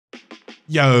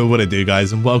Yo, what it do,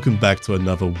 guys, and welcome back to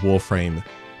another Warframe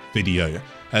video.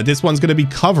 This one's going to be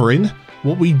covering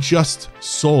what we just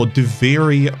saw,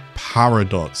 Duviri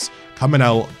Paradox, coming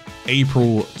out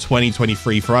April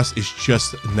 2023. For us, it's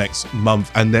just next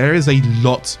month, and there is a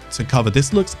lot to cover.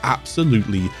 This looks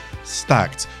absolutely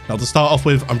stacked. Now, to start off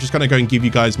with, I'm just going to go and give you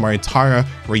guys my entire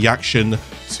reaction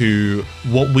to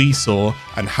what we saw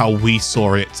and how we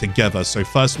saw it together. So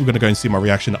first, we're going to go and see my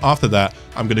reaction. After that,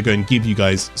 I'm going to go and give you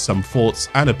guys some thoughts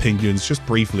and opinions just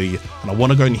briefly, and I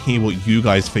want to go and hear what you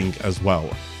guys think as well.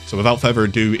 So without further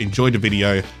ado, enjoy the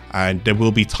video, and there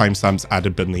will be timestamps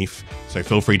added beneath. So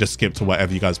feel free to skip to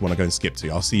whatever you guys want to go and skip to.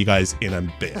 I'll see you guys in a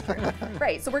bit.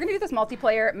 Right, so we're going to do this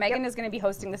multiplayer. Megan is going to be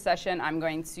hosting the session. I'm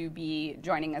going to be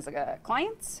joining as a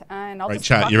client, and I'll just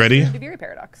chat. You ready? Duviri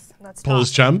Paradox. Let's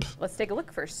Pause, champ. Let's take a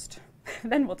look first.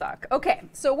 Then we'll talk. Okay,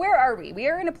 so where are we? We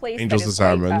are in a place Angels that is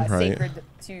of Zariman, right? sacred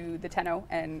to the Tenno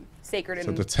and sacred So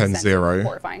and the 10-0.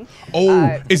 horrifying.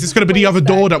 Oh, is this going to be the other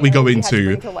door that we go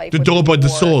into? The door by the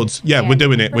swords. Yeah, we're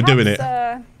doing it. We're doing it.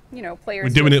 You know, players.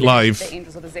 We're doing it live. The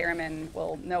Angels of the Zariman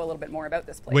will know a little bit more about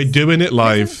this place. We're doing it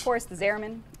live. This is, of course, the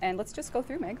Zariman, and let's just go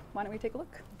through, Meg. Why don't we take a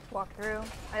look? walk through.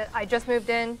 I just moved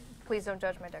in. Please don't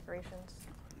judge my decorations.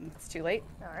 It's too late.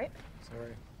 All right.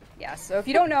 Sorry. Yeah, so if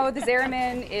you don't know, the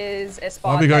Zariman is a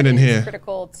spot we going that in is here?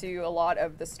 critical to a lot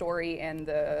of the story and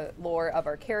the lore of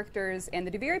our characters. And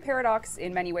the Duviri Paradox,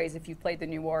 in many ways, if you've played the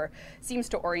New War, seems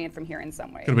to orient from here in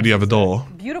some way. Could be the other door.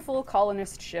 Beautiful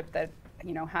colonist ship that,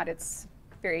 you know, had its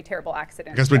very terrible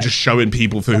accident. I guess we're just showing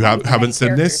people who haven't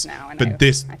seen this. But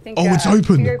this. I think, Oh, it's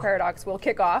open. Duviri Paradox will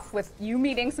kick off with you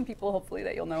meeting some people, hopefully,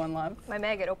 that you'll know and love. My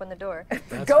maggot opened the door.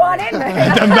 Go on in. The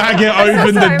maggot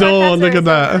opened the door. Look at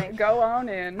that. Go on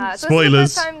in. So Spoilers. this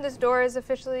is the first time this door is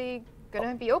officially going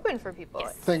to be open for people.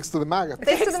 Yes. Thanks to the maggot.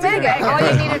 Thanks to the maggot. All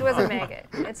you needed was a maggot.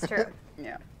 It's true.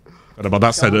 Yeah. What about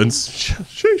that sentence?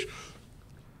 Sheesh.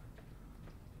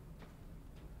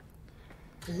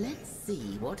 Let's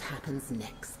see what happens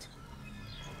next.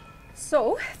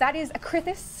 So that is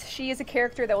Akrithis. She is a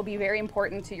character that will be very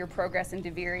important to your progress in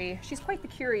Duviri. She's quite the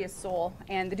curious soul,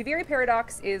 and the Duviri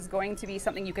Paradox is going to be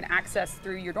something you can access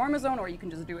through your Norma Zone, or you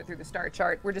can just do it through the star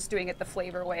chart. We're just doing it the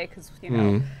flavor way because, you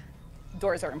know,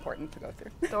 doors are important to go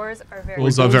through. Doors are very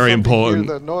Doors are very important.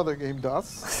 That no other game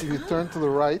does. You turn to the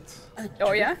right.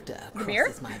 Oh yeah? The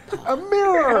mirror? A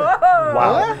mirror!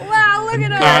 Wow. Wow, look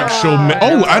at us! Actual.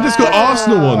 Oh, and it's got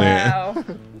Arsenal on it.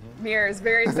 Wow. Mirror is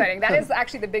very exciting. That is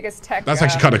actually the biggest tech. That's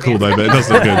actually kind of cool though, but it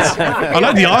does look good. I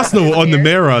like the Arsenal on the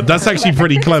mirror. That's actually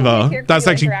pretty clever. That's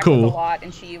actually cool. A lot,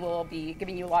 and she will be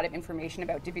giving you a lot of information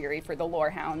about Duviri for the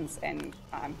lore hounds and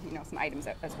you know, some items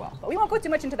as well. But we won't go too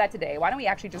much into that today. Why don't we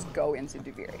actually just go into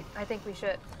Duviri? I think we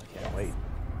should. Can't wait.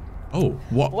 Oh,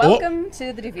 what? Welcome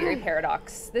to the Duviri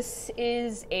Paradox. This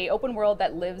is a open world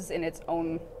that lives in its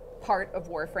own part of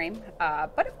Warframe,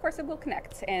 but of course it will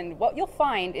connect. And what you'll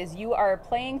find is you are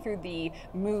playing through the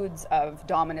moods of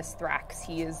Dominus Thrax.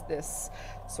 He is this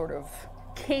sort of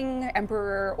king,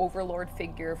 emperor, overlord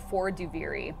figure for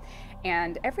Duviri.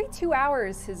 And every 2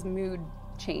 hours his mood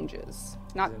changes.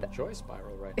 Not He's in the a joy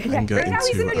spiral right yeah, now. right now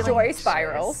he's in a into joy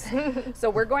spiral. So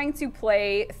we're going to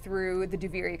play through the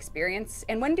Duviri experience.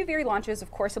 And when Duviri launches,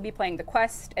 of course, you'll be playing the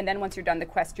quest. And then once you're done the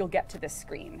quest, you'll get to this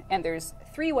screen. And there's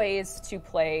 3 ways to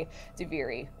play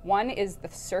Duviri. One is the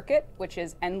circuit, which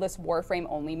is endless Warframe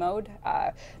only mode.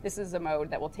 This is a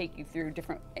mode that will take you through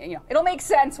different, you know, it'll make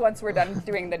sense once we're done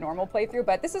doing the normal playthrough.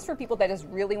 But this is for people that just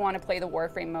really want to play the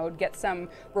Warframe mode, get some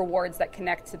rewards that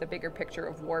connect to the bigger picture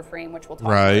of Warframe, which we'll talk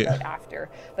about after.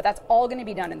 But that's all going to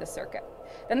be done in the circuit.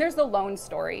 Then there's the lone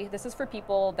story. This is for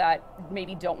people that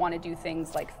maybe don't want to do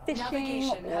things like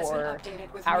fishing or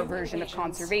our version of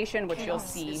conservation, which you'll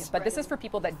see. But this is for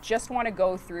people that just want to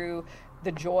go through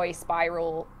the joy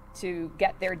spiral to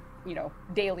get their, you know,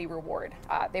 daily reward.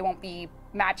 They won't be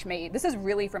match-made. This is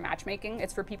really for matchmaking.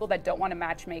 It's for people that don't want to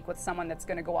match-make with someone that's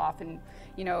going to go off and,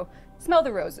 you know, smell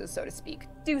the roses, so to speak.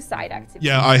 Do side activities.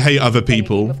 Yeah, I hate other Play a game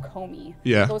people. of Comey.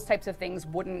 Yeah. Those types of things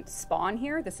wouldn't spawn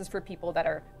here. This is for people that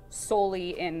are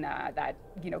solely in that,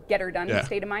 you know, get her done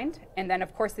state of mind. And then,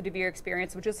 of course, the Duviri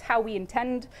experience, which is how we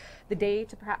intend the day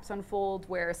to perhaps unfold,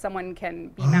 where someone can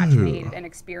be match-made and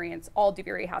experience all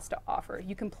Duviri has to offer.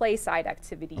 You can play side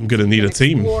activities. I'm gonna need a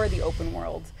team. Explore the open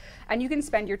world. And you can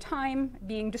spend your time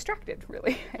being distracted,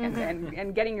 really,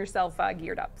 and getting yourself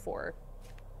geared up for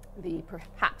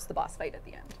perhaps the boss fight at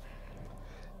the end.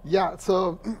 Yeah,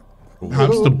 so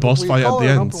Perhaps the boss fight at the an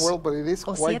end. open world, but it is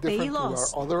quite different to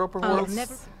our other open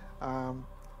worlds.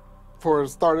 For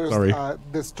starters,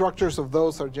 the structures of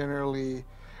those are generally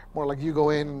more like you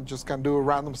go in and just can do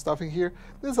random stuff in here.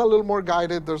 This is a little more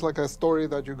guided. There's like a story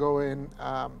that you go in.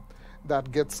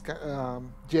 that gets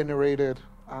generated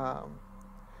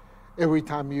every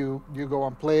time you go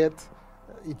and play it.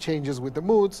 It changes with the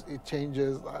moods. It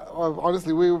changes.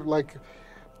 Honestly, we were like,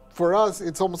 for us,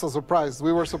 it's almost a surprise.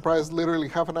 We were surprised literally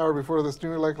half an hour before the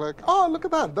stream. Like, oh, look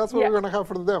at that. That's what we're going to have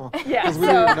for the demo. Yeah. We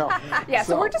didn't know. Yeah,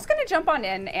 so we're just going to jump on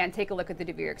in and take a look at the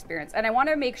Duviri experience. And I want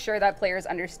to make sure that players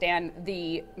understand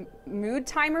the mood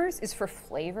timers is for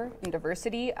flavor and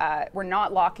diversity. We're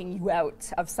not locking you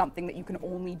out of something that you can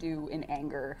only do in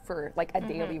anger for like a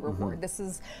daily reward. This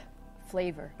is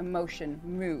flavor, emotion,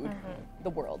 mood, the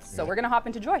world. So we're going to hop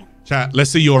into Joy. Chat, let's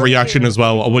see your reaction as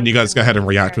well. I want you guys to go ahead and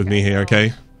react with me here,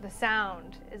 okay? The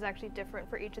sound is actually different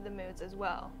for each of the moods as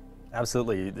well.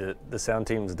 Absolutely. The sound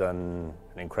team's done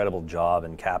an incredible job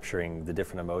in capturing the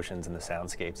different emotions and the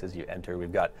soundscapes as you enter.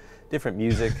 We've got different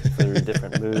music for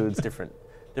different moods, different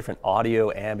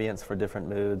audio ambience for different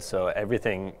moods. So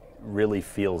everything really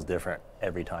feels different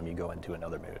every time you go into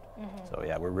another mood. So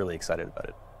yeah, we're really excited about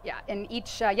it. Yeah, and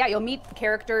each, you'll meet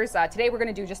characters. Today we're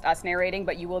going to do just us narrating,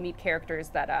 but you will meet characters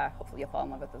that hopefully you'll fall in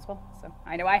love with as well. So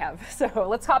I know I have. So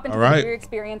let's hop into the Duviri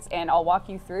experience, and I'll walk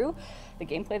you through the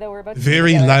gameplay that we're about to do.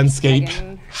 Very landscape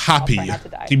happy.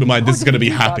 Keep in mind, this is going to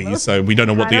be happy, so we don't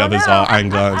know what the others are,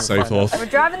 anger and so forth. We're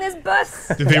driving this bus.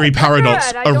 Duviri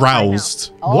Paradox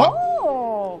aroused. What?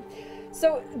 Oh,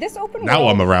 so this open now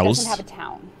world I'm aroused. doesn't have a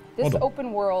town. This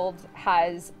open world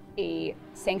has a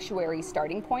sanctuary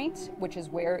starting point, which is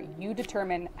where you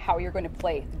determine how you're going to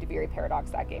play the Duviri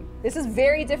Paradox that game. This is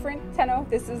very different, Tenno.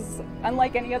 This is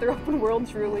unlike any other open world,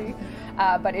 truly.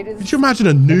 But it is. Could you imagine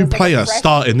a new player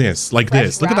starting this like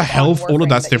this? Look at the health, all of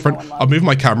that's different. I'll move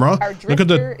my camera. Look at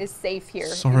the is safe here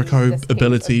Soroko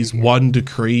abilities, one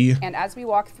decree. And as we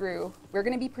walk through, we're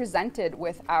going to be presented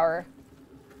with our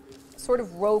sort of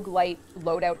roguelite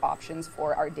loadout options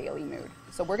for our daily mood.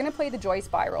 So we're going to play the Joy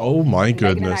Spiral. Oh my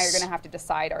goodness. Megan and I are going to have to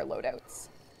decide our loadouts.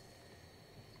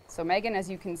 So Megan, as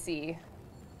you can see,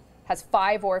 has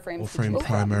 5 Warframes. Warframe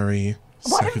primary,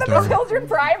 one of them is Hildren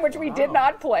Prime, which we did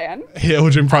not plan.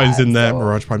 Hildren Prime's in there,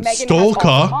 Mirage Prime. Megan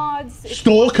Stalker?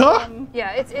 Stalker?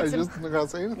 Yeah, it's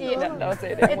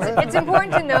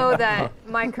important to know that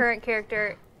my current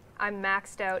character, I'm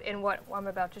maxed out in what I'm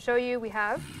about to show you. We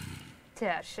have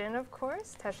Teshin, of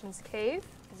course. Teshin's Cave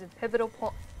is a pivotal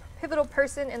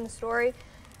person in the story.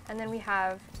 And then we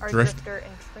have our Drifter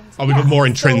Intrinsics. Oh, we got more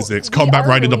intrinsics. So combat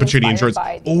rated opportunity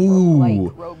intrinsics.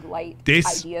 Ooh.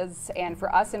 Roguelite ideas. And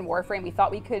for us in Warframe, we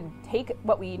thought we could take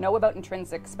what we know about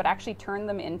intrinsics, but actually turn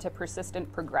them into persistent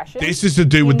progression. This is to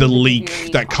do with the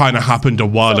leak that kind of happened a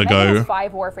while ago. Has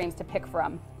 5 Warframes to pick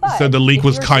from. But so the leak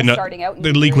was kind of,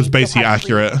 the leak was basically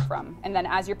accurate. And then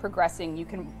as you're progressing, you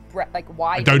can, like,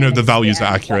 why? I don't know if the values are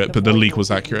accurate, but the leak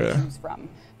was accurate.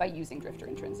 By using Drifter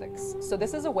Intrinsics. So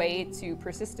this is a way to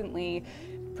persistently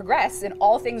progress in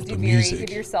all things Duviri. Give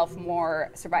yourself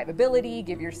more survivability,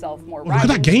 give yourself more look at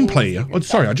that gameplay. Oh,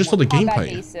 sorry, I just saw the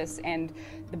gameplay. Basis, and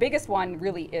the biggest one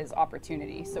really is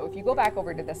opportunity. So if you go back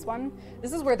over to this one,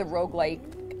 this is where the roguelite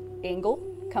angle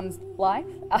comes live.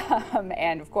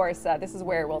 And of course, this is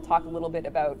where we'll talk a little bit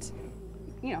about,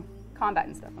 you know, combat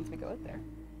and stuff once we go out there.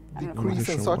 Decrease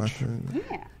and such.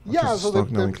 Yeah, so the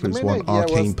main includes one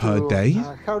arcane per day.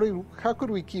 How could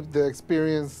we keep the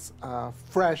experience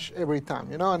fresh every time,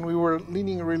 you know? And we were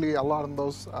leaning really a lot on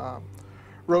those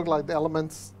roguelite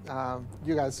elements.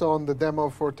 You guys saw in the demo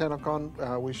for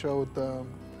TennoCon, we showed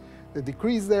the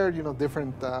decrease there, you know,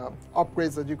 different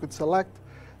upgrades that you could select.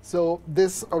 So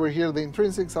this over here, the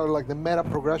intrinsics are like the meta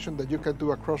progression that you can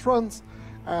do across runs,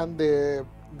 and the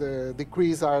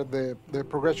decrees are the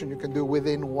progression you can do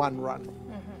within one run.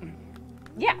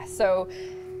 Yeah, so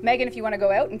Megan, if you want to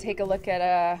go out and take a look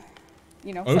at,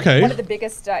 you know, one of the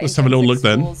biggest let's have a little look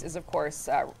then. Is of course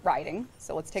riding.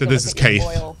 So let's take a look at your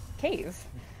Royal Cave.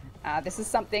 This is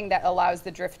something that allows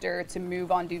the Drifter to move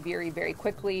on Duviri very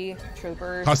quickly,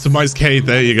 traverse. Customized cave,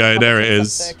 there you go, there it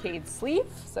is. The cave sleeve.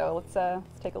 So let's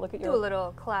take a look at your. Do a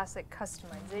little classic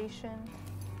customization.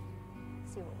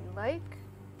 See what you like.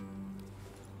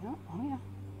 Oh yeah,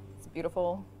 it's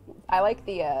beautiful. I like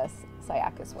the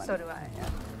Syakis one. So do I. Yeah.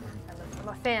 I'm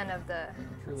a fan of the.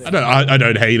 I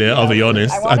don't hate it. I'll be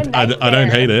honest. I don't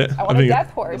hate it. I want a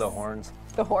death horse. The horns.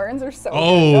 The horns are so.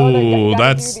 Oh, good.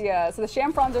 that's. So the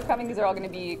Shamfrons are coming. These are all going to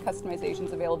be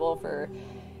customizations available for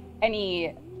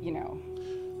any, you know.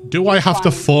 Do I have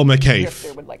to form a cave?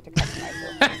 Would like to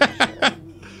customize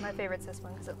it. My favorite's this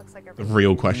one because it looks like a. The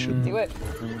real question. Do it.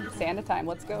 Santa time.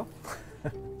 Let's go.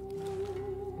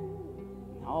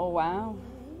 Oh wow.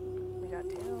 We got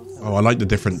tails. Oh, I like the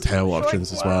different tail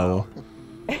options as well.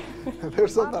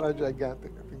 There's some that are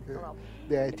gigantic. I think.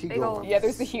 the IT Big go. old- Yeah,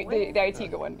 there's the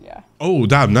IT one. Yeah. Oh,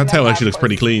 damn, that tail actually looks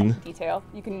pretty clean. Detail.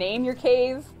 You can name your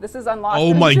cave. This is unlocked.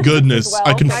 Oh in my the goodness, as well.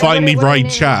 I can Guys, finally what do I write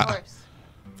name chat. the horse?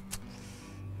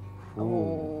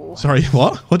 Oh. Sorry,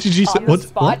 what? What did you say? On the What?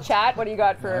 spot, What? chat. What do you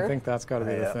got for? I think that's got to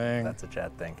be the Yeah, thing. that's a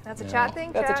chat thing. That's a chat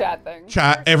thing. That's a chat thing.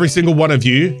 Chat, every single one of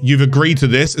you, you've agreed to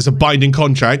this. It's a binding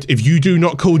contract. If you do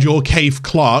not call your cave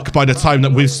Clark by the time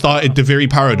that we've started Duviri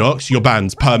Paradox, you're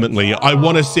banned permanently. I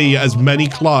want to see as many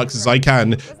Clarks as I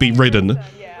can be ridden.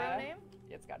 Yeah. name?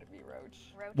 It's got to be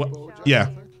Roach. What? Yeah.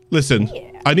 Listen,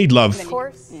 I need love. Of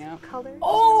course. Yeah. Color.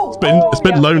 Oh. It's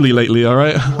been lonely lately, all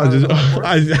right?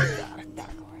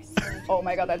 Oh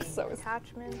my god, that's so.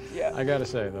 Attachment. Yeah. I gotta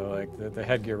say though, like the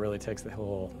headgear really takes the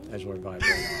whole edgelord vibe.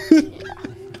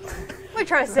 What are you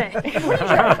trying to say?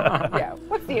 Yeah.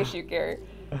 What's the issue, Gary?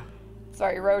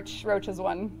 Sorry, Roach. Roach has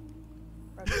won.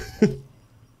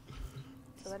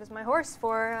 So that is my horse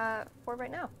for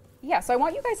right now. Yeah, so I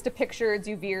want you guys to picture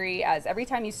Duviri as every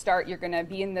time you start, you're going to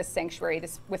be in this sanctuary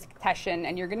with Teshin,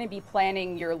 and you're going to be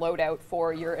planning your loadout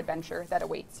for your adventure that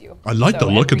awaits you. I like the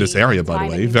look of this every area, by the time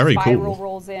a way. new Very spiral cool.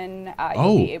 rolls in, you'll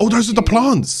Oh, be able those are the to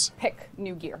plants. Pick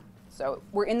new gear. So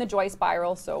we're in the joy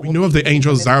spiral. So We knew of the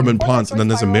angel Zariman plants, and then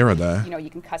there's a mirror there. You know,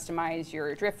 you can customize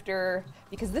your drifter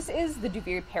because this is the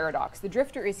Duviri Paradox. The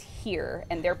drifter is here,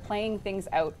 and they're playing things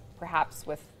out, perhaps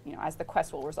with as the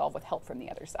quest will resolve with help from the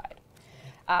other side.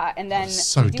 And then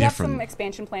so we do have different. some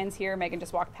expansion plans here. Megan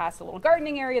just walked past a little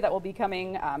gardening area that will be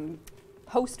coming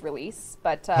post-release.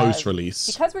 But Post-release.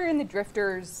 because we're in the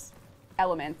Drifter's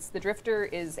elements, the Drifter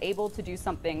is able to do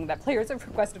something that players have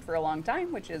requested for a long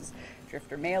time, which is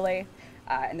Drifter Melee.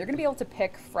 And they're going to be able to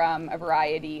pick from a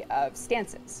variety of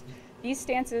stances. These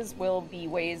stances will be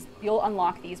ways, you'll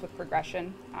unlock these with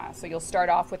progression. So you'll start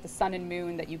off with the sun and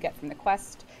moon that you get from the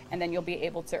quest, and then you'll be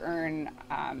able to earn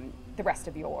the rest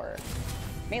of your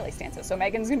melee stances. So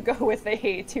Megan's gonna go with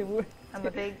a two. I'm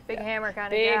a big hammer kind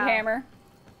of Big gal. hammer.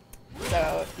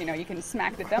 So, you can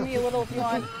smack the dummy a little if you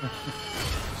want.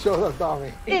 Show that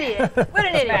dummy. Idiot. What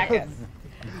an Smack idiot. it.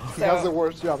 He has the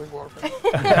worst job in Warframe.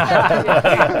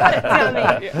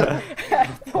 Dummy.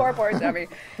 Poor dummy.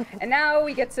 And now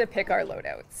we get to pick our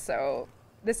loadouts. So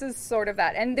this is sort of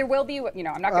that. And there will be,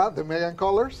 I'm not going The Megan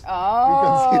colors.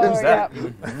 Oh, You can see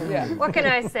them. yeah. What can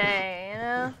I say?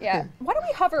 Yeah. Why don't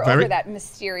we hover Very- over that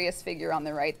mysterious figure on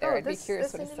the right there? Oh, I'd be this-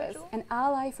 curious this what it says. individual? An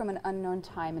ally from an unknown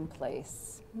time and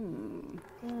place.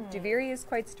 Duviri is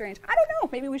quite strange. I don't know.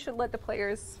 Maybe we should let the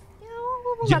players.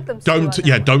 We'll let them stew on that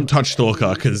one. Don't touch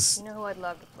Stalker, because You know who I'd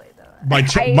love to play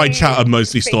though. my chat are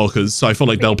mostly Fate- Stalkers, so I feel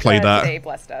like they'll play Today that.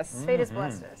 blessed us. Fate has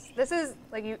blessed us. This is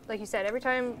like you said. Every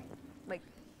time, like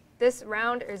this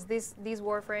round is these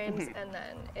Warframes, and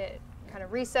then it kind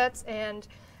of resets, and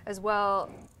as well.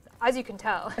 As you can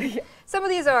tell, some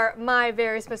of these are my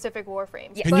very specific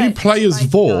Warframes. Yeah. Can you But play as if I do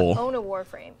Vor? not own a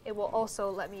Warframe, it will also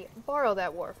let me borrow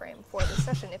that Warframe for the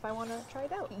session if I want to try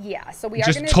it out. Yeah, so we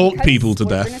Just are going talk people to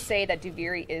We're death. going to say that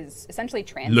Duviri is essentially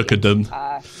transient. Look at them.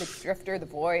 The Drifter, the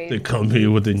Void, They come here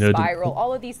with the Spiral,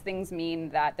 all of these things mean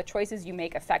that the choices you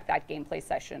make affect that gameplay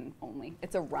session only.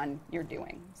 It's a run you're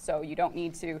doing. So you don't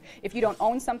need to, if you don't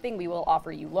own something, we will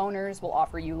offer you loaners, we'll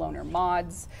offer you loaner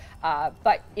mods.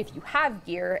 But if you have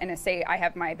gear, and say I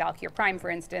have my Valkyr Prime, for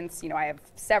instance, I have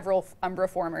several Umbra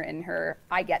Former in her,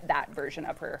 I get that version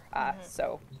of her.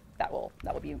 So that will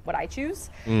be what I choose.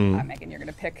 Megan, you're going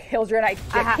to pick Hildred. I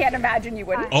can't imagine you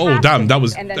wouldn't. Oh, damn, that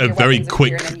was And then a your very weapons appear,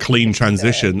 quick, and then you clean pick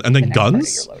transition. And the then next part of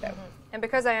guns? your loadout. And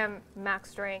because I am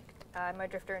max rank, my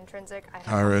Drifter intrinsic, I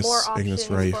have Iris, more Ignis options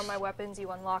Wraith. for my weapons.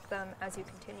 You unlock them as you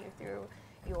continue through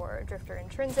your Drifter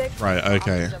intrinsic. Right,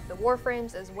 okay. Options of the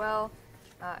Warframes as well,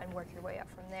 and work your way up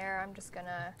from there. I'm just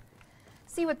gonna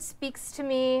see what speaks to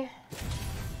me.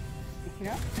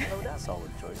 Load up.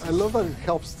 Solid choice. I love that it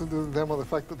helps to do the demo the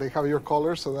fact that they have your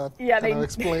colors, so that kind of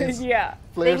explains. yeah.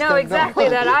 They players know don't exactly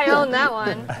that I own that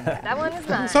one. That one is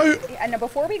mine. So, And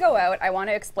before we go out, I want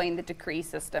to explain the decree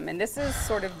system, and this is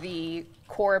sort of the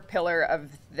core pillar of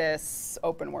this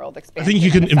open world expansion. I think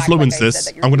you can and the fact, influence like I this.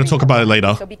 said, that you're I'm gonna doing talk about it work.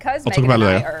 later. So because I'll talk Megan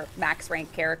about it and I later. are max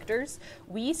rank characters,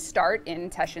 we start in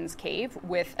Teshin's cave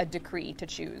with a decree to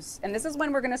choose, and this is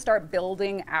when we're going to start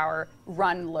building our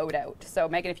run loadout. So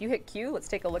Megan, if you hit Q, let's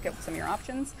take a look at some of your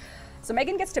options. So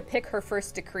Megan gets to pick her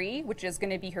first decree, which is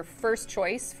going to be her first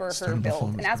choice for her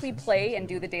build. And as we play and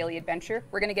do the daily adventure,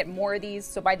 we're going to get more of these.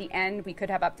 So by the end, we could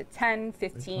have up to 10,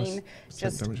 15,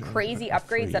 just crazy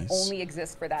upgrades that only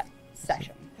exist for that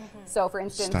session. So for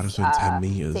instance, Status within 10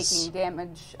 meters. taking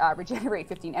damage, regenerate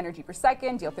 15 energy per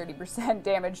second, deal 30%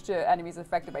 damage to enemies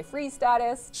affected by freeze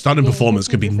status. Starting gain performance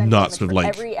could be 15% nuts damage with, for like,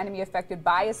 every enemy affected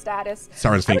by a status.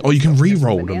 Sarah's I thing. would Oh, you can just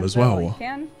re-roll with them as Manzo, well. You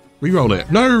can. Reroll it.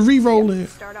 No, reroll it.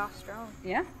 Start off strong.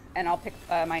 Yeah, and I'll pick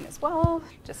mine as well,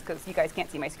 just because you guys can't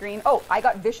see my screen. Oh, I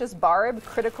got Vicious Barb.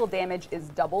 Critical damage is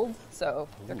doubled, so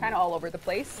they're kind of all over the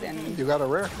place. And You got a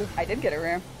rare. I did get a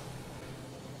rare.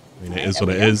 I mean, it is what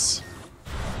it is.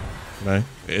 No,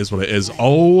 it is what it is.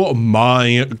 Oh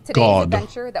my Today's god.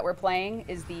 adventure that we're playing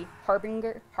is the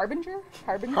Harbinger. Harbinger.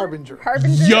 Yo.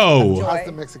 of Joy. That's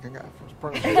the Mexican guy.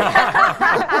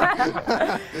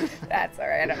 That's all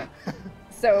right. I don't know.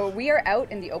 So we are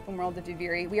out in the open world of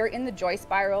Duviri. We are in the Joy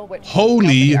Spiral, which Holy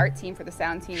for the art team, for the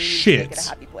sound team, shit. to make it a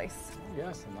happy place.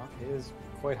 Yes, the knock is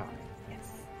quite high. Yes.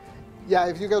 Yeah,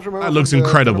 if you guys remember, That looks from the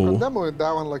incredible. demo,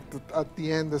 that one, like at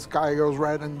the end, the sky goes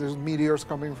red and there's meteors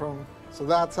coming from. So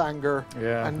that's anger.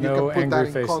 Yeah, and you no can put that angry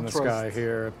in face contrast. in the sky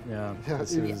here. Yeah, Yeah,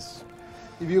 this is...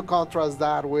 If you contrast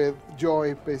that with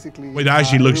Joy, basically. It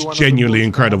actually every looks one of the genuinely books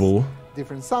incredible. has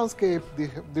Different soundscape,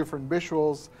 different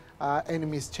visuals,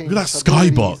 enemies change. Look at that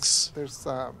skybox. There's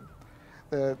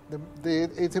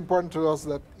it's important to us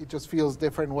that it just feels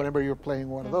different whenever you're playing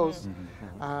one of those.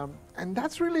 And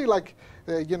that's really like,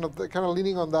 you know, the kind of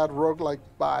leaning on that roguelike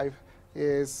vibe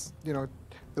is, you know,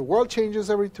 the world changes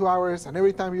every 2 hours, and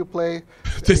every time you play,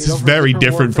 This it is offers very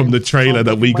different different from the warframes. trailer Some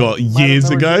that we you got might have years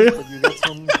never ago. used, but you get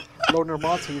some loaner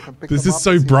mods, so you can pick This them is up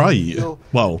so and see how they bright. feel.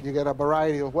 Well, You get a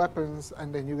variety of weapons,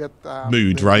 and then you get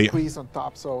Mood, the right? increase on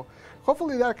top. So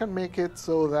hopefully that can make it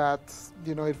so that,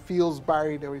 you know, it feels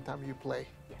varied every time you play.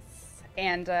 Yes.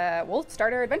 And we'll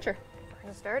start our adventure. We're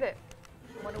gonna start it.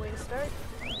 What a way to start.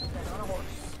 Get on a horse.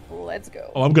 Let's go.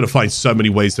 oh, I'm going to find so many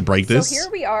ways to break this. So here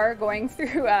we are going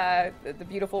through the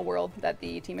beautiful world that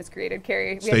the team has created. Carrie,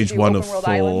 we have to Stage do 1 open of world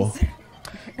 4. islands.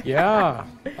 Yeah,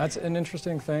 that's an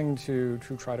interesting thing to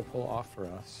try to pull off for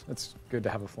us. It's good to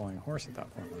have a flying horse at that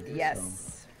point. Like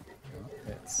Yes.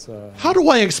 So, it's How do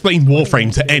I explain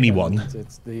Warframe to anyone?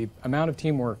 It's the amount of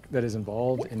teamwork that is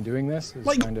involved in doing this is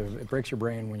Like- kind of, it breaks your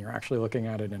brain when you're actually looking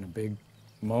at it in a big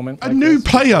moment. A like new this.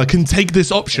 player can take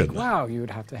this option. Wow, you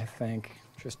would have to thank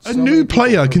just A so many new people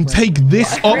player for can playing. take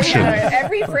this option.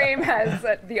 Every frame has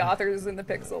the authors and the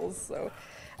pixels.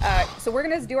 So we're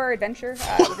gonna do our adventure.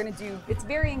 We're gonna do it's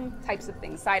varying types of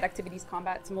things, side activities,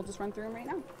 combats, and we'll just run through them right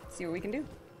now. See what we can do.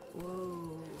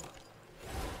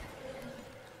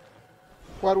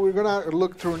 What we're gonna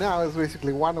look through now is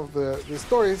basically one of the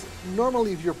stories.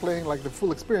 Normally, if you're playing like the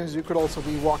full experience, you could also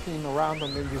be walking around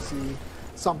and then you see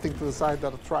something to the side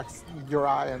that attracts your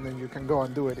eye, and then you can go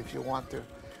and do it if you want to.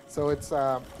 So it's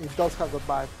it does have the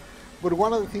vibe. But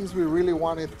one of the things we really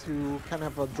wanted to kind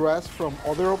of address from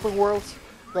other open worlds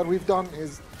that we've done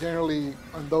is generally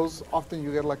on those often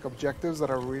you get like objectives that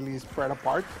are really spread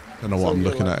apart. I don't know what I'm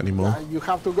you're looking at anymore. You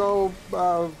have to go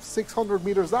 600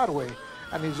 meters that way,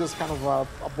 and it's just kind of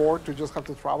a board to just have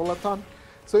to travel a ton.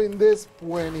 So in this,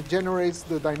 when it generates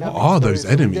the dynamic What are those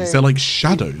stories every enemies? day, They're like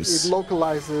shadows. It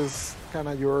localizes kind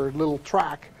of your little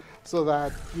track so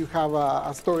that you have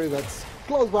a story that's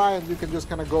close by, and you can just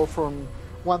kind of go from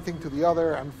one thing to the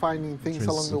other and finding things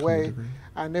along the way.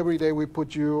 And every day we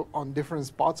put you on different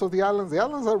spots of the islands. The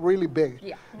islands are really big.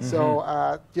 Yeah.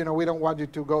 So, you know, we don't want you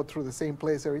to go through the same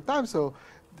place every time. So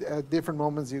at different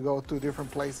moments you go to different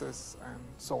places and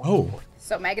so on. Oh. And so forth.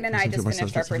 So Megan and I Listen to just finished our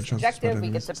myself, first just for the objective. We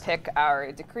get chance to to pick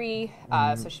our decree,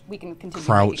 so we can continue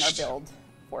Crouched. making our build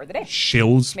for the day.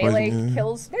 Shields. Melee yeah.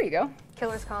 kills. There you go.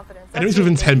 Killer's confidence. Enemies That's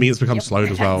within really 10 good. meters become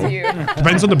slowed as well. You.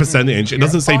 Depends on the percentage. It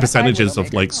doesn't say Bonafide percentages of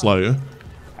Widowmaker. like slow.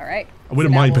 All right. I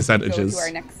wouldn't So now mind we'll Go percentages. to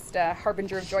our next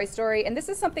Harbinger of Joy story, and this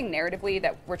is something narratively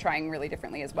that we're trying really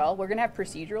differently as well. We're gonna have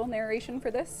procedural narration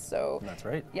for this, so That's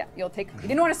right. yeah, you'll take. We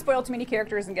didn't want to spoil too many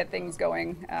characters and get things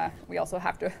going. We also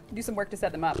have to do some work to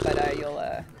set them up, but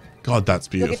God, that's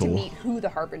you'll get to beautiful. meet who the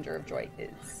Harbinger of Joy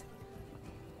is.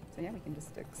 So yeah, we can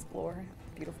just explore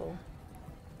beautiful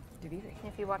Duviri.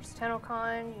 If you watch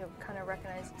TennoCon, you'll kind of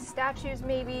recognize statues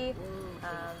maybe,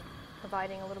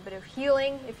 providing a little bit of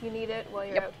healing if you need it while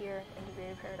you're Yep. out here in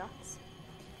Duviri Paradox.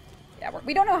 Yeah,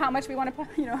 we don't know how much we want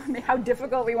to, how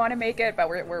difficult we want to make it, but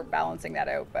we're balancing that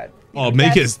out. But Oh,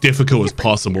 make it as difficult as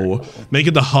possible. Make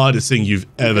it the hardest thing you've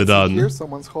ever Here, done.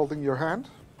 someone's holding your hand.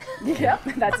 Yep,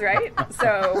 that's right.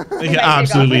 So Make we it might take off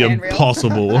absolutely the handrail.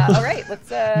 impossible. All right,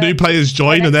 let's. New players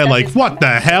join and they're like, what the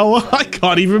hell? I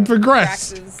can't even Thrax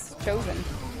progress. is chosen.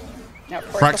 Now,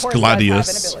 of course, Thrax the horse Gladius.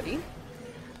 does have an ability.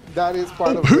 That is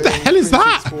part of who the hell is experiences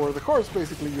that? For the horse,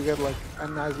 basically, you get like a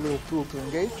nice little tool to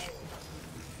engage.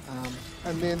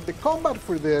 And then the combat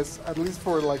for this, at least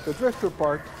for like the drifter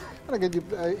part, and again,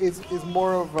 is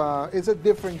more of it's a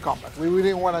different combat. We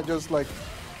didn't want to just like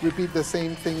repeat the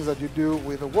same things that you do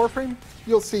with a Warframe.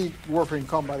 You'll see Warframe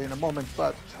combat in a moment,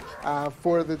 but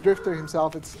for the drifter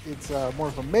himself, it's more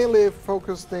of a melee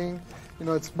focused thing. You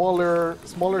know, it's smaller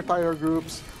tighter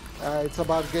groups. It's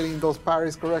about getting those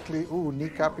parries correctly. Ooh,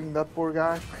 kneecapping that poor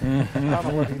guy. I don't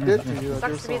know what he did to you.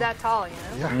 Sucks to be that tall, you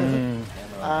know?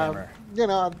 Yeah. You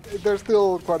know, there's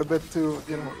still quite a bit to,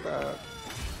 you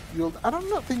know, I don't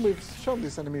know, think we've shown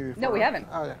this enemy before. No, we haven't.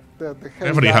 Oh, yeah. The heavy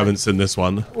Definitely guy. haven't seen this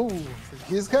one. Ooh,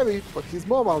 he's heavy, but he's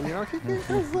mobile, you know? He has,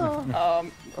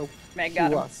 Meg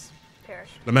got him. us. Perish.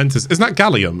 Lamentous. Isn't that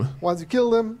Gallium? Once you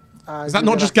kill them, Is that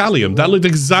not just Gallium? That looked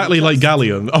exactly like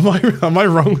Gallium. Am I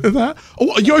wrong with that?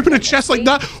 Oh, you open a chest like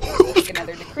that? Take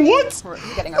another decree. What? We're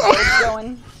getting our builds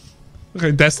going.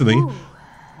 Okay, Destiny.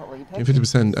 What will you pick?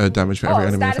 50% damage for every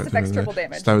enemy. Status effects triple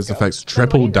damage. Status Go. effects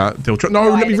triple damage. No, I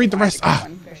let me had read the to rest. find a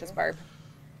good one. Vicious Barb.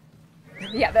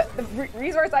 Yeah, the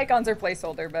resource icons are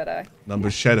placeholder, but Number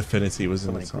shared affinity was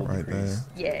in the top right there.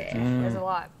 yeah. There's a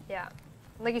lot, yeah.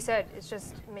 Like you said, it's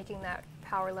just making that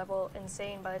power level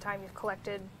insane by the time you've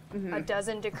collected a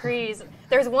dozen decrees.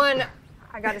 There's one,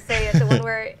 I gotta say, it's the one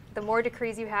where the more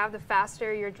decrees you have, the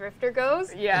faster your drifter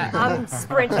goes. Yeah. I'm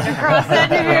sprinting across that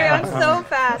Duviri. I'm so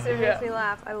fast. It makes me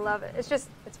laugh. I love it.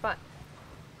 It's fun.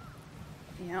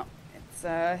 Yeah,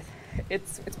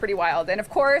 it's pretty wild. And of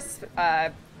course,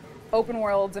 open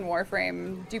worlds and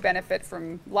Warframe do benefit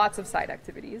from lots of side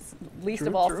activities, least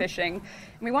of all fishing. And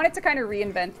we wanted to kind of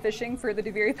reinvent fishing for the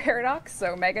Duviri Paradox,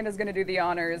 so Megan is going to do the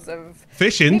honors of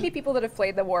Fishing? maybe people that have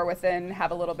played the War Within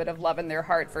have a little bit of love in their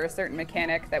heart for a certain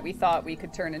mechanic that we thought we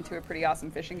could turn into a pretty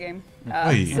awesome fishing game.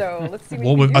 Wait. So let's see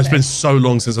what we can do It's been then. so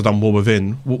long since I've done War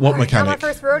Within. What Not my mechanic?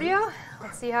 first rodeo.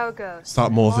 Let's see how it goes.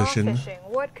 Start more Maw fishing.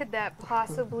 What could that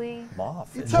possibly...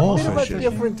 It's a More bit of a fishing.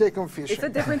 different take on fishing. It's a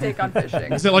different take on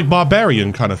fishing. Is it like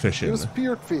barbarian kind of fishing? You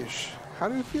speared fish. How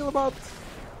do you feel about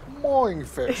mowing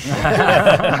fish?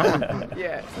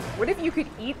 Yeah. What if you could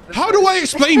eat the How do I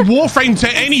explain Warframe to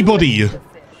anybody?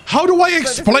 How do I So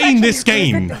this is explain actually this a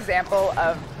really game? good example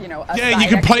of, you know, a Yeah, side you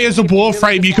can play as a activity if Warframe,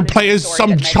 really you can wanted play a as story some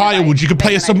that Megan child, likes, you can play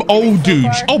Megan as some and I old believe so dude.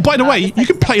 far. Oh, by the way, The you can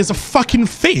next play as a fucking you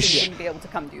fish. wouldn't be able to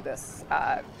come do this.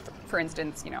 For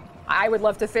instance, you know, I would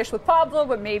love to fish with Pablo,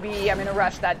 but maybe I'm in a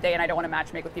rush that day and I don't want to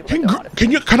matchmake with people that don't want to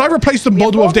fish. Can I replace the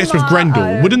model of this with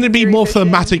Grendel? Wouldn't it be more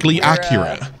thematically We're,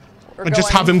 accurate? we're And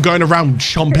just going- have him going around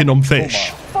chomping on fish.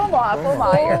 Full maw.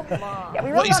 Yeah,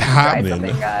 we really What is wanted to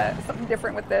try happening? something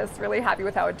different with this. Really happy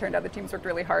with how it turned out. The teams worked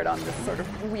really hard on this sort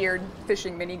of weird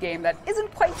fishing mini game that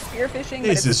isn't quite spear fishing.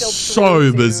 This but is it's so still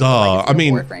true to, bizarre. like, I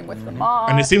mean, Warframe with the maw.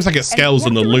 And it seems like it And scales you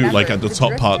on the have to loot, like remember, at the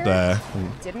top part Drifter there.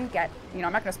 Didn't get, you know,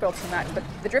 I'm not going to spoil too much, but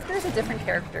the Drifter is a different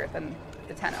character than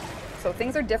the Tenno. So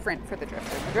things are different for the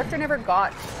Drifter. The Drifter never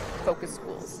got focus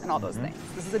schools and all those things.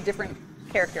 This is a different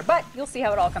character, but you'll see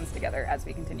how it all comes together as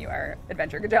we continue our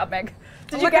adventure. Good job, Meg.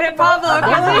 Did you Look get at it, Pablo.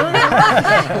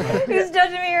 He was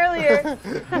judging me earlier.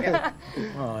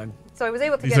 So I was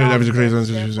able to These get are off average the degrees,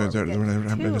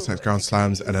 therefore, ground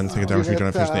slams, and then take a damage You regen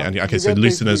get, efficiently. And okay, you so get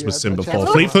Looseners the, was sim the before. chance-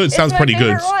 Fleet-footed It's sounds my pretty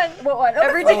good. favorite one. What one?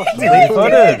 Every day.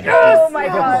 Fleet-footed. Oh my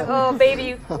god. Oh,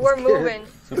 baby, we're moving.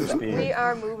 Super speed. We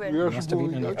are moving. You're Must have eaten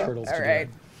moving, enough okay. turtles to All do right. it.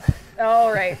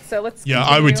 All right. So let's. Yeah,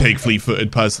 I would continue. take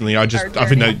fleet-footed personally. I think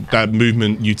journey. that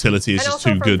movement utility is And just also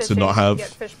too from good to fishing, not You have. get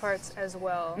fish parts as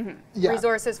well. Yeah.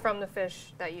 Resources from the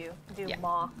fish that you do Yeah.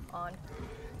 maw on.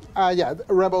 Yeah,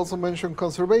 Reb also mentioned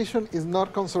conservation is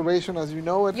not conservation as you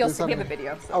know it. You'll It's see. We an- have a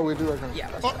video. So. Oh, we do that. Yeah.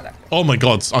 Let's show that. Oh my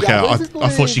god. Okay, Yeah, I basically-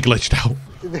 thought she glitched out.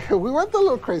 We went a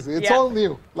little crazy. It's Yeah. all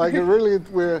new. Like it really,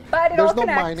 we're But it there's all no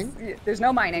connects. mining. There's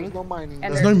no mining. There's no mining.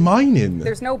 And There's no mining.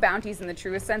 There's no bounties in the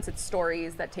truest sense. It's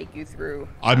stories that take you through.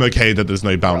 I'm okay that there's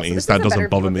no So bounties. this That is a better doesn't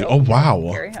bother view me. of Oh the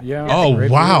wow. area. Yeah. Oh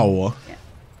great wow.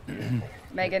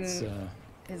 Megan It's,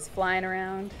 is flying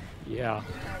around. yeah.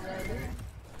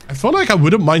 I feel like I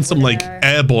wouldn't mind some like Gonna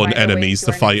airborne find our way enemies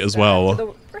to our fight next, as well. to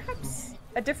the- perhaps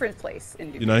a different place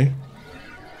in Duviri. You know?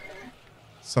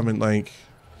 Something like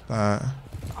that.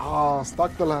 Oh,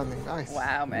 stuck the landing. Nice.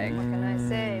 Wow, Meg. What can I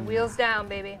say? Wheels down,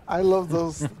 baby. I love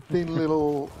those thin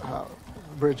little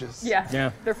bridges. Yeah.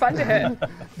 Yeah. They're fun to hit.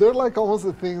 They're like almost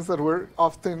the things that we're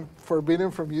often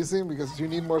forbidden from using because you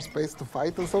need more space to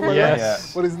fight and stuff like Yes.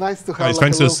 that. But it's nice to have. Guys, like,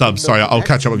 thanks a for the little sub. thing Sorry, that I'll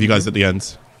catch up with you connects. guys at the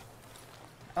end.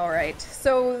 All right.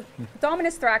 So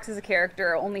Dominus Thrax as a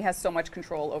character only has so much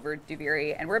control over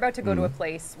Duviri, and we're about to go to a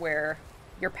place where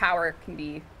your power can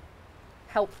be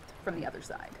helped from the other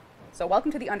side. So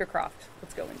welcome to the Undercroft.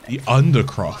 Let's go in there. The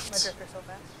Undercroft.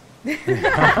 My drifter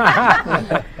so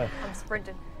fast. I'm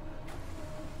sprinting.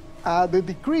 The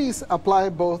decrees apply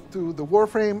both to the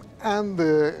Warframe and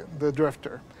the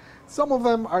Drifter. Some of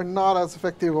them are not as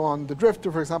effective on the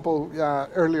Drifter. For example,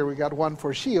 earlier we got one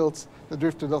for shields. The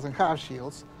Drifter doesn't have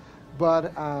shields. But,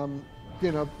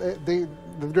 you know, the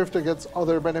Drifter gets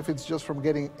other benefits just from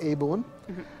getting a boon.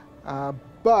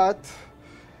 But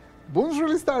boons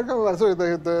really start going. Sorry,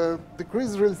 the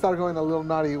decrees really start going a little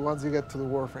nutty once you get to the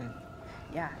Warframe.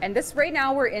 Yeah, and this right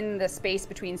now we're in the space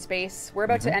between space. We're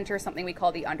about to enter something we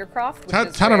call the Undercroft, which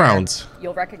is turn where around.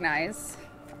 You'll recognize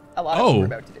a lot of what we're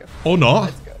about to do. Or not.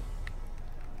 Let's go.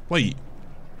 Wait.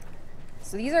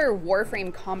 So these are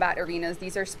Warframe combat arenas.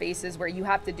 These are spaces where you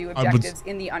have to do objectives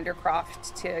in the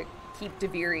Undercroft to keep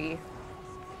Duviri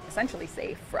essentially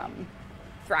safe from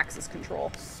Thrax's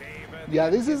control. Yeah,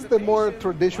 this is the more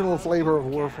traditional flavor of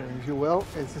Warframe, if you will.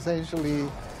 It's essentially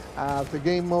the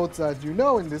game modes that you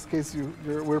know. In this case,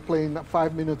 we're playing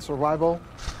 5-minute survival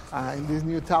in this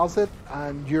new tileset,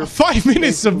 and you're 5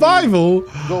 minute survival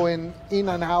going in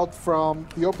and out from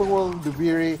the open world in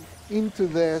Duviri into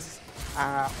this.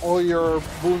 All your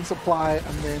boon supply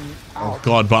and then out. Oh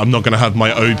god, but I'm not going to have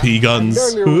my OP guns.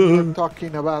 Earlier we were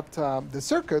talking about the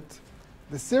circuit.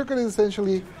 The circuit is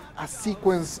essentially a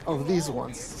sequence of these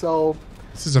ones. So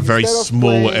this is a very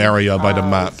small area by the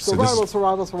map. Survival,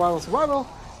 survival.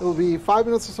 It will be 5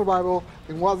 minutes of survival.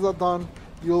 And once that's done,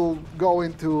 you'll go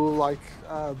into like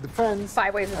defense.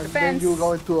 5 ways of defense. Then you'll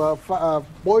go into a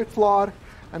void flood,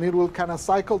 and it will kind of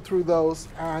cycle through those,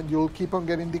 and you'll keep on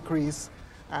getting decrease.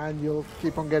 And you'll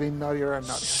keep on getting nuttier and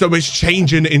nuttier. So it's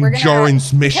changing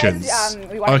endurance missions. Because,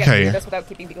 we want to get through this without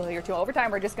keeping people here too over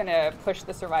time. We're just going to push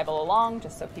the survival along,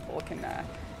 just so people can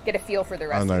get a feel for the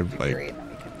rest of the Duviri, and then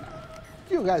we can.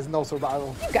 You guys know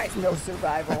survival. You guys know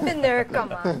survival. Been there,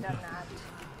 come on, done that.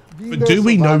 But do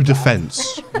we know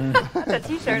defense? That's a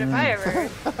t-shirt if I ever.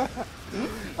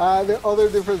 The other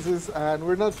differences, and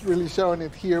we're not really showing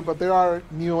it here, but there are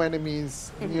new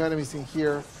enemies in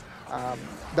here.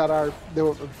 That are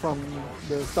from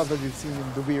the stuff that you've seen in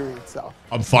Duviri itself.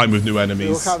 I'm fine with new enemies.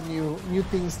 You'll have new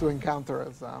things to encounter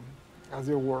as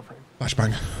your Warframe.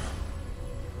 Flashbang.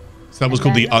 So that was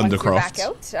called the Undercroft. Back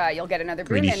out, you'll get another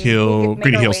boon.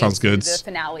 Greedy Heal sounds good.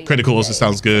 Critical also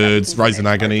sounds good. Rise in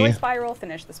Agony. Joy Spiral,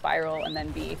 finish the spiral, and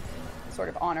then be sort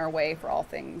of on our way for all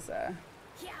things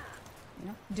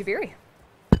Duviri.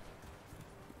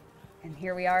 And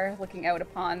here we are, looking out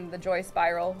upon the Joy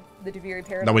Spiral, the Duviri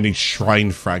Paradox. Now we need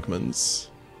Shrine Fragments.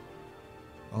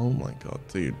 Oh my god,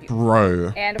 dude.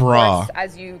 Bro. And of course,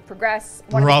 as you progress,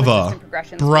 one brother. of the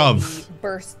progressions will be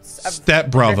bursts of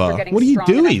step brother. What are you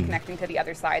doing? Connecting to the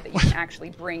other side that you can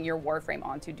actually bring your Warframe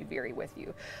onto Duviri with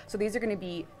you. So these are going to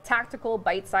be tactical,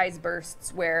 bite-sized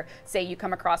bursts where, say, you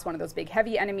come across one of those big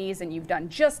heavy enemies and you've done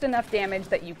just enough damage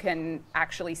that you can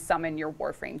actually summon your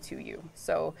Warframe to you.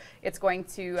 So it's going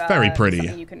to very pretty. Be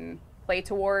something you can play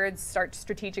towards, start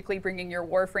strategically bringing your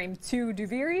Warframe to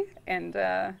Duviri, and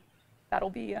that'll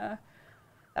be the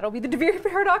Duviri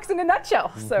Paradox in a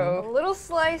nutshell. So a little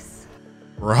slice.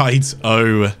 Right,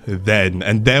 then.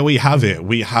 And there we have it.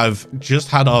 We have just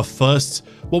had our first,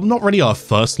 well, not really our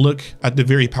first look at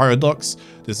Duviri Paradox.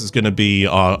 This is going to be,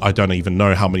 I don't even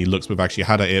know how many looks we've actually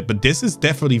had at it, but this is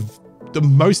definitely the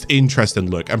most interesting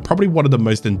look and probably one of the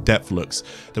most in-depth looks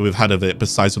that we've had of it,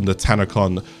 besides from the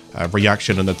TanaCon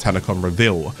reaction and the TanaCon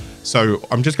reveal. So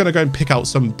I'm just going to go and pick out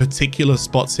some particular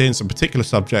spots here and some particular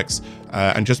subjects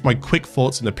and just my quick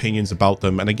thoughts and opinions about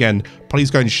them. And again,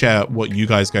 please go and share what you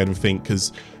guys go ahead and think,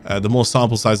 because the more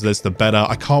sample size of this, the better.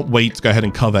 I can't wait to go ahead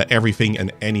and cover everything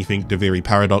and anything Duviri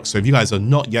Paradox. So if you guys are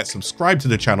not yet subscribed to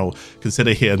the channel,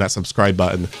 consider hitting that subscribe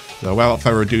button. So without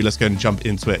further ado, let's go and jump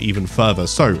into it even further.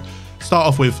 So start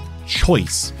off with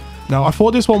choice. Now, I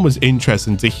thought this one was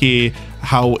interesting to hear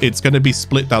how it's going to be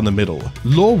split down the middle.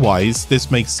 Lore-wise, this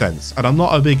makes sense, and I'm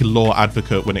not a big lore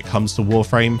advocate when it comes to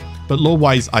Warframe, but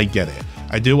lore-wise, I get it.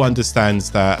 I do understand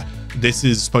that this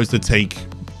is supposed to take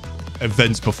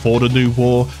events before the new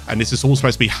war, and this is all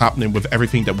supposed to be happening with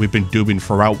everything that we've been doing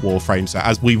throughout Warframe. So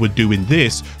as we were doing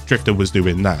this, Drifter was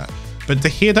doing that. But to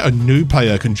hear that a new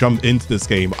player can jump into this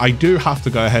game, I do have to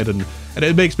go ahead and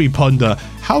it makes me ponder,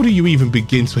 how do you even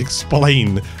begin to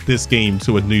explain this game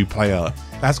to a new player?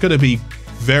 That's going to be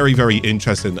very, very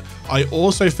interesting. I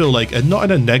also feel like, and not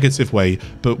in a negative way,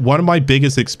 but one of my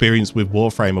biggest experience with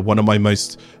Warframe, and one of my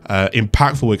most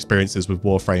impactful experiences with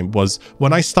Warframe, was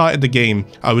when I started the game,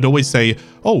 I would always say,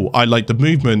 oh, I like the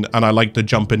movement and I like the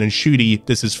jumping and shooty,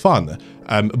 this is fun.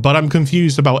 But I'm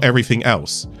confused about everything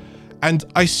else. And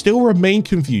I still remain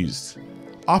confused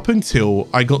up until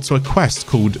I got to a quest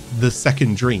called The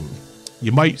Second Dream.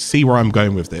 You might see where I'm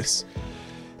going with this.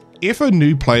 If a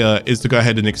new player is to go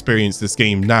ahead and experience this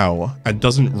game now and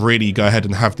doesn't really go ahead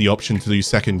and have the option to do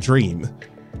Second Dream,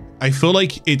 I feel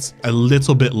like it's a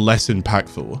little bit less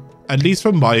impactful. At least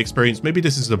from my experience, maybe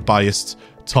this is a biased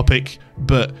topic,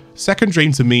 but Second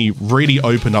Dream to me really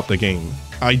opened up the game.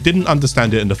 I didn't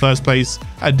understand it in the first place,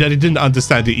 and then I didn't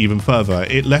understand it even further.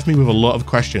 It left me with a lot of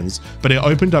questions, but it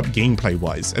opened up gameplay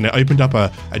wise, and it opened up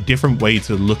a different way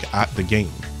to look at the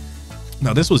game.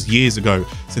 Now, this was years ago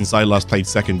since I last played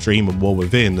Second Dream and War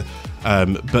Within,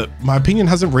 but my opinion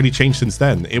hasn't really changed since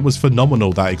then. It was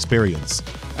phenomenal, that experience,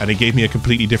 and it gave me a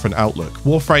completely different outlook.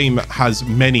 Warframe has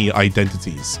many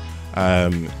identities,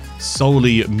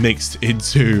 solely mixed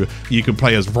into, you can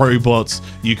play as robots,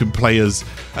 you can play as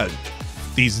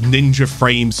these ninja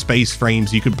frames, space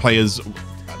frames, you can play as,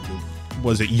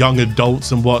 was it young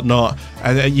adults and whatnot,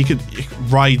 and you could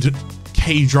ride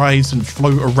K-drives and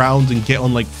float around and get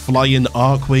on like flying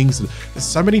arc wings. There's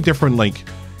so many different like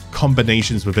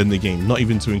combinations within the game, not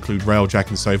even to include railjack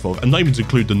and so forth, and not even to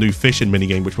include the new fishing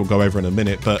minigame, which we'll go over in a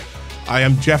minute. But I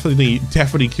am definitely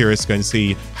curious to go and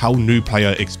see how new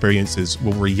player experiences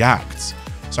will react.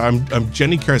 So I'm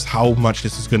genuinely curious how much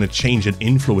this is going to change and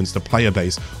influence the player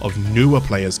base of newer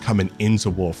players coming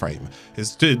into Warframe.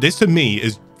 This to me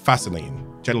is fascinating,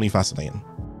 genuinely fascinating.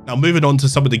 Now, moving on to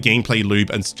some of the gameplay loop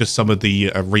and just some of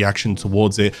the reaction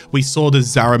towards it. We saw the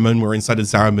Zariman, we're inside of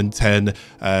Zariman 10.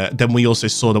 Then we also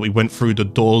saw that we went through the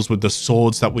doors with the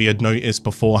swords that we had noticed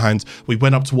beforehand. We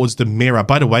went up towards the mirror.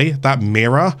 By the way, that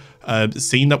mirror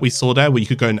scene that we saw there, where you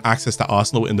could go and access the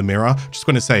arsenal in the mirror, just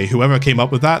going to say, whoever came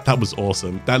up with that was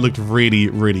awesome. That looked really,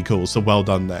 really cool. So well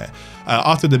done there.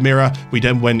 After the mirror, we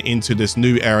then went into this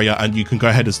new area, and you can go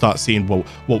ahead and start seeing what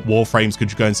warframes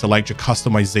could you go and select, your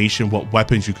customization, what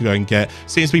weapons you could go and get.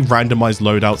 Seems to be randomized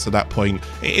loadouts at that point.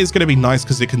 It is going to be nice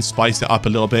because it can spice it up a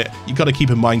little bit. You got to keep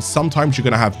in mind, sometimes you're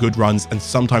going to have good runs and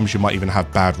sometimes you might even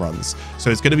have bad runs. So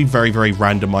it's going to be very, very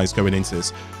randomized going into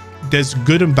this. There's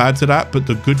good and bad to that, but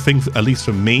the good thing, at least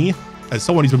for me, as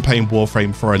someone who's been playing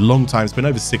Warframe for a long time, it's been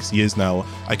over 6 years now,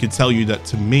 I can tell you that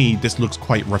to me, this looks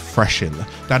quite refreshing.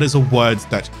 That is a word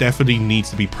that definitely needs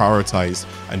to be prioritized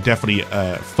and definitely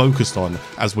focused on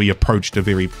as we approach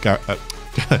Duviri,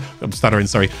 I'm stuttering,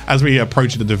 sorry, as we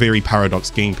approach the Duviri Paradox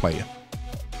gameplay.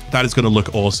 That is going to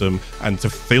look awesome, and to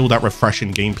feel that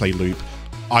refreshing gameplay loop,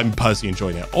 I'm personally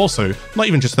enjoying it. Also, not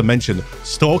even just to mention,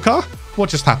 Stalker? What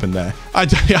just happened there?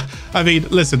 I mean,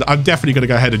 listen, I'm definitely going to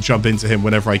go ahead and jump into him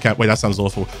whenever I can. Wait, that sounds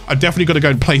awful. I'm definitely going to go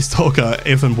and play Stalker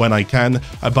if and when I can.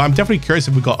 But I'm definitely curious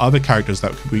if we've got other characters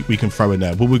that we can throw in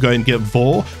there. Will we go and get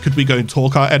Vor? Could we go and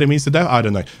talk our enemies to death? I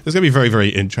don't know. It's going to be very, very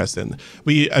interesting.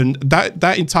 And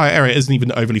that entire area isn't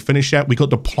even overly finished yet. We got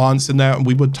the plants in there, and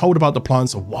we were told about the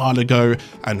plants a while ago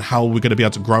and how we're going to be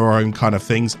able to grow our own kind of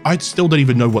things. I still don't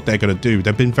even know what they're going to do.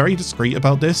 They've been very discreet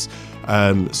about this.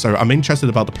 So I'm interested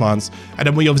about the plants. And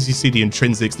then we obviously see the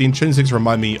intrinsics. The intrinsics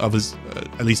remind me of,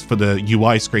 at least for the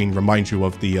UI screen, remind you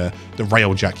of the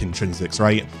railjack intrinsics,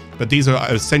 right? But these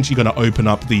are essentially going to open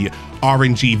up the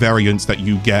RNG variants that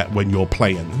you get when you're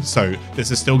playing. So this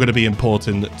is still going to be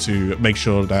important to make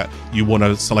sure that you want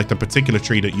to select a particular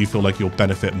tree that you feel like you'll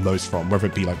benefit most from, whether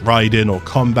it be like riding or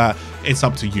combat. It's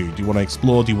up to you. Do you want to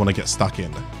explore? Do you want to get stuck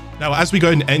in? Now, as we go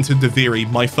and enter Duviri,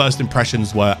 my first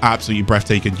impressions were absolutely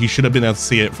breathtaking. You should have been able to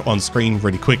see it on screen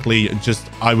really quickly.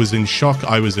 I was in shock.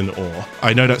 I was in awe.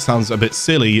 I know that sounds a bit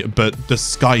silly, but the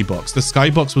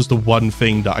skybox was the one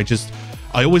thing that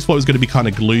I always thought it was going to be kind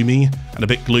of gloomy and a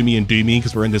bit gloomy and doomy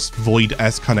because we're in this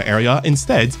void-esque kind of area.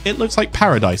 Instead, it looks like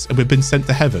paradise and we've been sent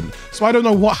to heaven. So I don't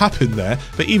know what happened there,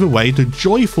 but either way, the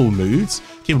joyful moods,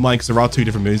 keep in mind because there are two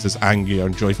different moods, there's angry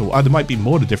and joyful. There might be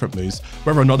more to different moods.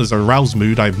 Whether or not there's a aroused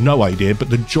mood, I have no idea, but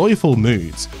the joyful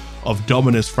moods of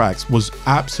Dominus Frax was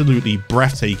absolutely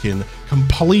breathtaking.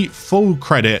 Complete full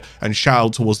credit and shout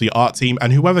out towards the art team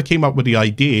and whoever came up with the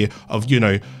idea of, you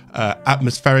know,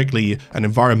 atmospherically and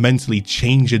environmentally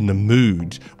changing the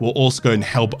mood will also go and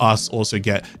help us also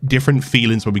get different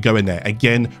feelings when we go in there.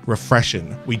 Again,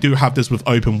 refreshing. We do have this with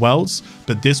open worlds,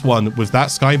 but this one with that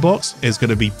skybox is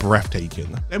going to be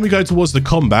breathtaking. Then we go towards the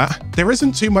combat. There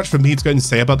isn't too much for me to go and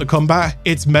say about the combat.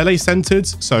 It's melee centered,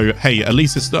 so hey, at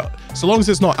least it's not, so long as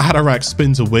it's not Haderach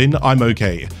spin to win, I'm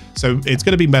okay. So it's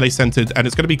going to be melee centered and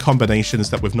it's going to be combinations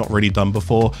that we've not really done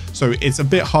before. So it's a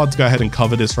bit hard to go ahead and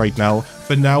cover this right now.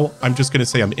 For now, I'm just going to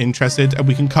say I'm interested and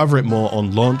we can cover it more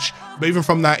on launch. Moving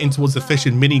from that in towards the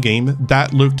fishing minigame,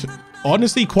 that looked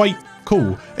honestly quite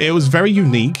cool. It was very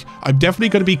unique. I'm definitely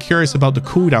going to be curious about the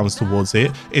cooldowns towards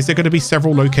it. Is there going to be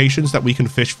several locations that we can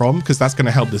fish from? Because that's going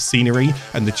to help the scenery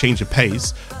and the change of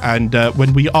pace. And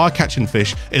when we are catching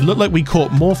fish, it looked like we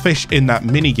caught more fish in that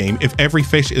mini game if every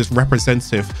fish is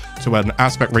representative to an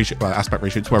aspect ratio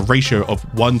to a ratio of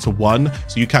 1 to 1.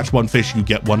 So you catch one fish, you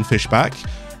get one fish back.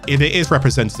 If it is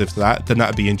representative to that, then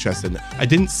that'd be interesting. I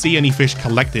didn't see any fish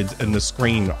collected in the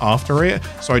screen after it,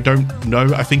 so I don't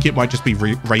know. I think it might just be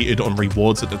rated on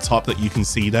rewards at the top that you can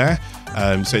see there.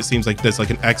 So it seems like there's like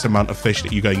an X amount of fish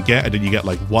that you go and get, and then you get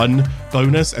like one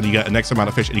bonus, and you get an X amount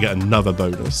of fish, and you get another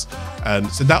bonus.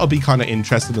 So that'll be kind of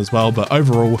interesting as well. But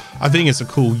overall, I think it's a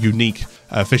cool, unique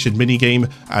fishing mini game,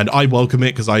 and I welcome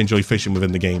it because I enjoy fishing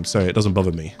within the game, so it doesn't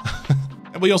bother me.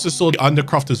 And we also saw the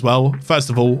Undercroft as well. First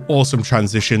of all, awesome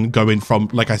transition going from,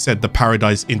 like I said, the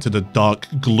paradise into the dark,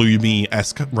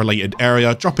 gloomy-esque related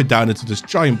area, drop it down into this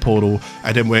giant portal,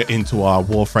 and then we're into our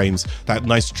Warframes. That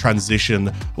nice transition.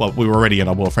 Well, we were already in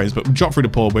our Warframes, but we dropped through the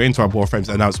portal, we're into our Warframes,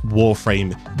 and now it's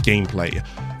Warframe gameplay.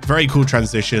 Very cool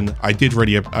transition. I did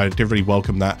really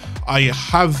welcome that. I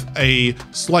have a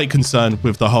slight concern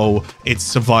with the whole it's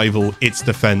survival, it's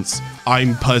defense.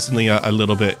 I'm personally a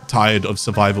little bit tired of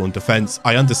survival and defense.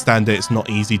 I understand that it's not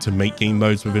easy to make game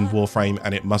modes within Warframe,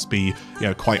 and it must be, you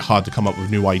know, quite hard to come up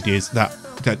with new ideas that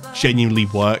genuinely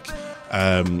work.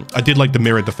 I did like the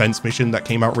mirror defense mission that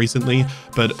came out recently,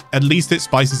 but at least it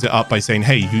spices it up by saying,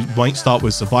 hey, you might start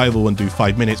with survival and do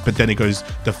 5 minutes, but then it goes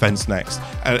defense next.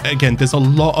 Again, there's a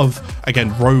lot of,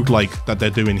 again, roguelike that they're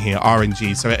doing here,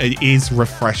 RNG, so it is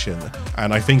refreshing.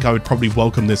 And I think I would probably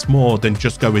welcome this more than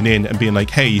just going in and being like,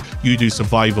 hey, you do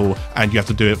survival and you have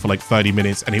to do it for like 30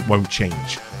 minutes and it won't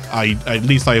change. At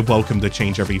least I welcome the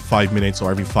change every 5 minutes or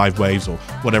every 5 waves or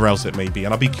whatever else it may be.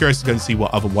 And I'll be curious to go and see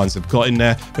what other ones they've got in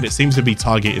there, but it seems to be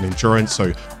targeting endurance.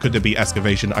 So could there be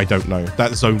excavation? I don't know.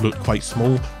 That zone looked quite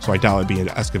small, so I doubt it'd be an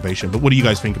excavation. But what do you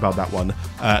guys think about that one?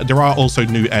 There are also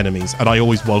new enemies, and I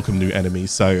always welcome new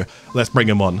enemies. So let's bring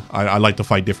them on. I like to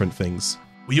fight different things.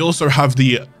 We also have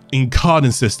the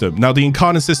Incarnon system. Now, the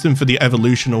Incarnon system for the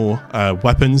evolutional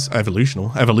weapons,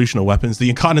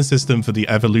 the Incarnon system for the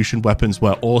evolution weapons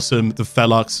were awesome. The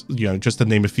Felux, you know, just to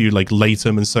name a few, like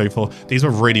Latum and so forth, these were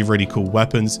really, really cool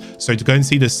weapons. So to go and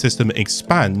see this system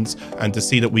expand and to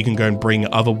see that we can go and bring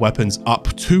other weapons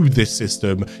up to this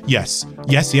system, yes,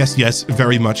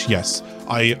 very much yes.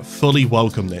 I fully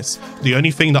welcome this. The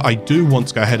only thing that I do want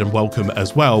to go ahead and welcome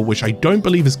as well, which I don't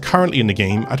believe is currently in the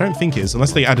game, I don't think it is,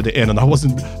 unless they added it in and I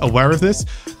wasn't aware of this,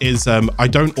 is I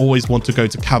don't always want to go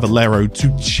to Cavallero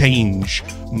to change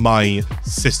my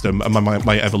system and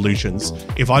my evolutions.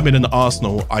 If I'm in an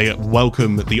arsenal, I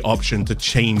welcome the option to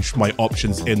change my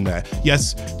options in there.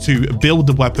 Yes, to build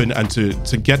the weapon and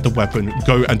to get the weapon,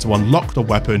 go and to unlock the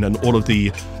weapon and all of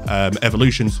the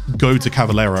evolutions, go to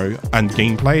Cavallero and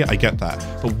gameplay, I get that.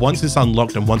 But once it's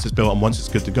unlocked and once it's built and once it's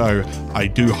good to go, I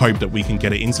do hope that we can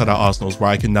get it inside our arsenals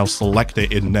where I can now select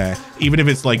it in there. Even if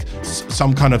it's like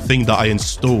some kind of thing that I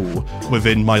install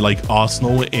within my like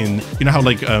arsenal in, you know how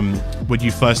like when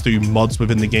you first do mods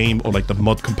within the game, or like the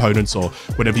mod components, or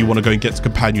whenever you want to go and get to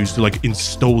companions to like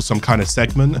install some kind of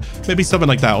segment, maybe something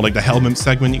like that, or like the helmet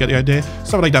segment, you get the idea?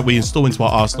 Something like that we install into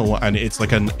our arsenal, and it's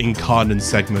like an Incarnon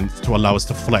segment to allow us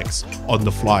to flex on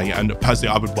the fly. And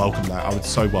personally, I would welcome that. I would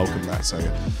so welcome that. So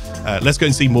let's go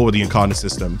and see more of the Incarnon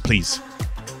system, please.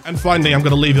 And finally, I'm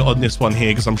going to leave it on this one here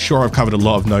because I'm sure I've covered a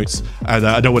lot of notes, and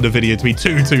I don't want the video to be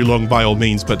too long by all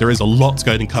means, but there is a lot to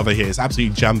go and cover here. It's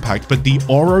absolutely jam-packed. But the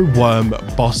Oro Wyrm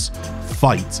Boss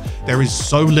fight, there is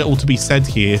so little to be said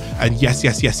here, and yes,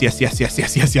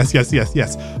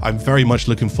 I'm very much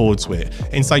looking forward to it.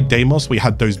 Inside Deimos, we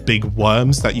had those big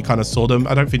worms that you kind of saw them.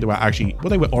 I don't think they were actually,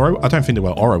 well, they were Oro, I don't think they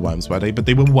were Oro worms, were they? But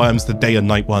they were worms, the day and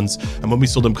night ones, and when we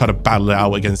saw them kind of battle it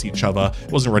out against each other,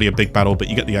 it wasn't really a big battle, but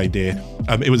you get the idea.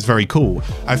 It was very cool.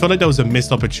 I felt like there was a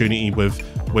missed opportunity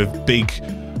with big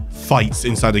fights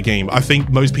inside the game. I think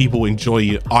most people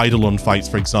enjoy Eidolon fights,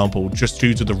 for example, just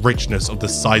due to the richness of the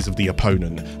size of the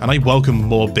opponent. And I welcome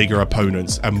more bigger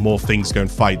opponents and more things to go and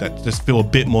fight that just feel a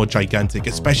bit more gigantic,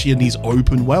 especially in these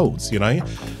open worlds, you know?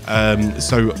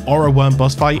 So Oro Wyrm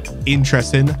boss fight,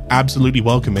 interesting, absolutely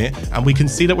welcome it. And we can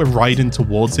see that we're riding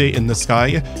towards it in the sky.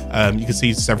 You can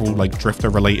see several like drifter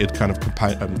related kind of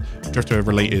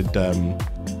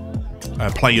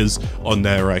players on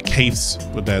their caves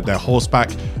with their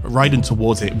horseback riding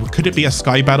towards it. Could it be a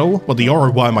sky battle? Well, the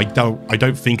Oro Wyrm I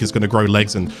don't think is going to grow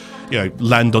legs and, you know,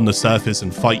 land on the surface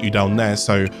and fight you down there.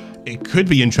 So it could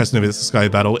be interesting if it's a sky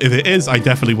battle. If it is, I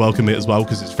definitely welcome it as well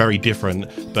because it's very different.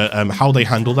 But how they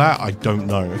handle that, I don't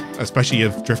know. Especially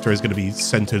if Drifter is going to be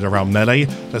centered around melee.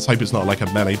 Let's hope it's not like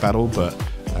a melee battle, but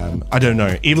I don't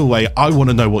know. Either way, I want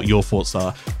to know what your thoughts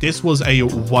are. This was a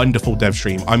wonderful dev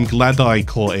stream. I'm glad that I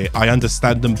caught it. I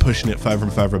understand them pushing it further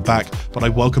and further back, but I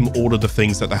welcome all of the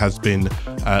things that has been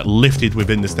lifted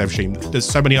within this dev stream. There's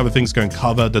so many other things going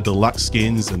cover, the deluxe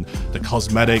skins and the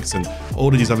cosmetics and all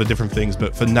of these other different things.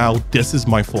 But for now, this is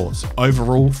my thoughts.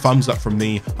 Overall, thumbs up from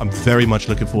me. I'm very much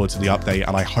looking forward to the update,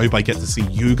 and I hope I get to see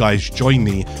you guys join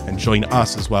me and join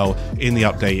us as well in the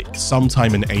update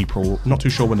sometime in April. Not too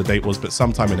sure when the date was, but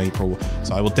sometime in April.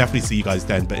 So I will definitely see you guys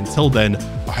then. But until then,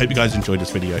 I hope you guys enjoyed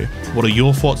this video. What are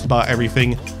your thoughts about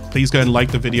everything? Please go and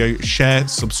like the video, share,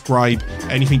 subscribe,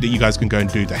 anything that you guys can go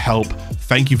and do to help.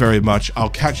 Thank you very much. I'll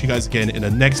catch you guys again in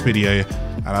the next video,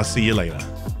 and I'll see you later.